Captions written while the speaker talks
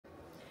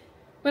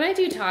When I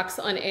do talks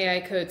on AI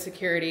code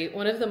security,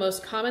 one of the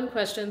most common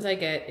questions I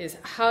get is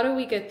how do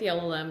we get the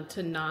LLM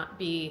to not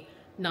be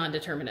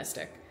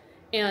non-deterministic?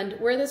 And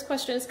where this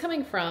question is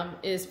coming from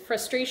is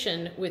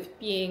frustration with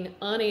being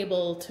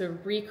unable to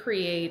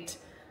recreate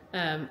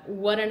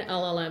what an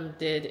LLM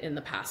did in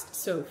the past.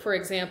 So for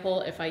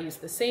example, if I use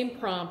the same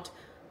prompt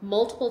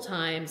multiple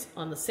times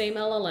on the same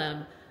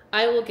LLM,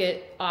 I will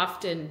get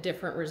often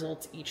different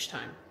results each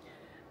time.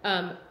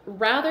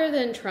 Rather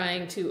than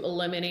trying to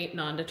eliminate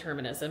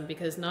non-determinism,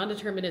 because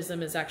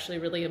non-determinism is actually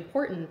really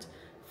important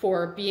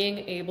for being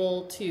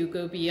able to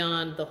go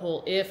beyond the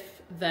whole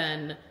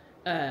if-then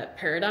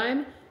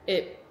paradigm,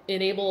 it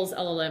enables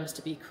LLMs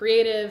to be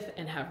creative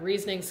and have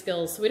reasoning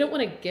skills. So we don't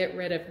want to get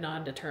rid of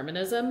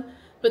non-determinism,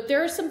 but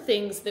there are some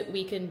things that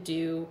we can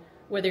do,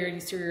 whether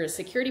you're a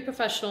security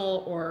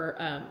professional or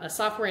a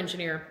software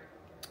engineer,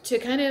 to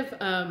kind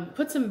of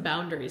put some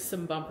boundaries,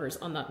 some bumpers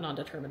on that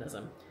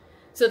non-determinism.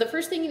 So the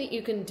first thing that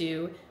you can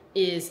do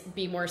is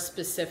be more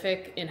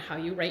specific in how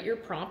you write your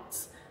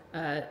prompts.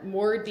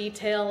 More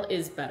detail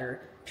is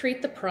better.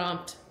 Treat the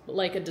prompt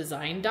like a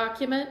design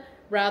document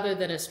rather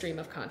than a stream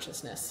of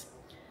consciousness.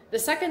 The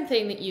second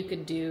thing that you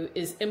could do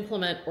is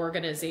implement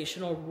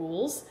organizational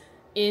rules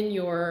in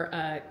your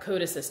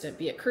code assistant,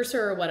 be it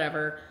Cursor or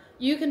whatever.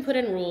 You can put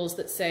in rules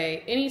that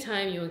say,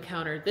 anytime you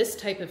encounter this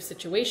type of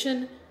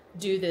situation,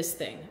 do this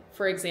thing.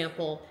 For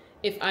example,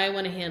 if I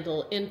want to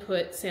handle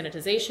input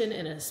sanitization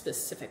in a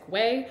specific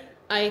way,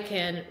 I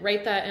can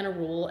write that in a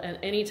rule, and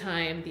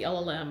anytime the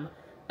LLM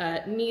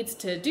needs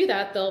to do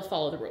that, they'll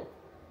follow the rule.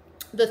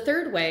 The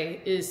third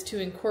way is to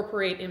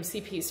incorporate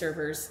MCP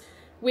servers,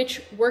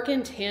 which work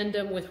in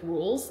tandem with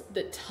rules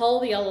that tell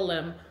the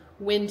LLM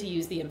when to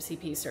use the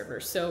MCP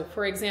server. So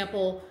for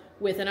example,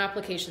 with an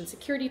application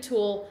security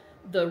tool,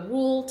 the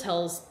rule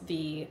tells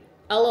the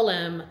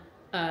LLM,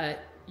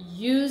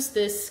 use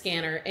this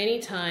scanner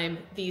anytime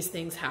these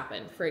things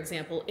happen. For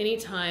example,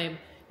 anytime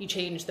you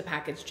change the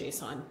package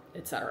JSON,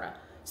 etc.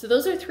 So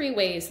those are three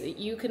ways that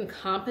you can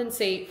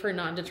compensate for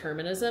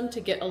non-determinism to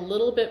get a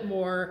little bit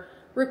more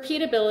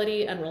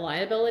repeatability and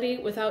reliability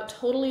without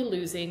totally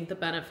losing the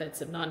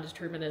benefits of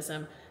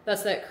non-determinism.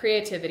 That's that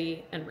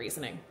creativity and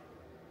reasoning.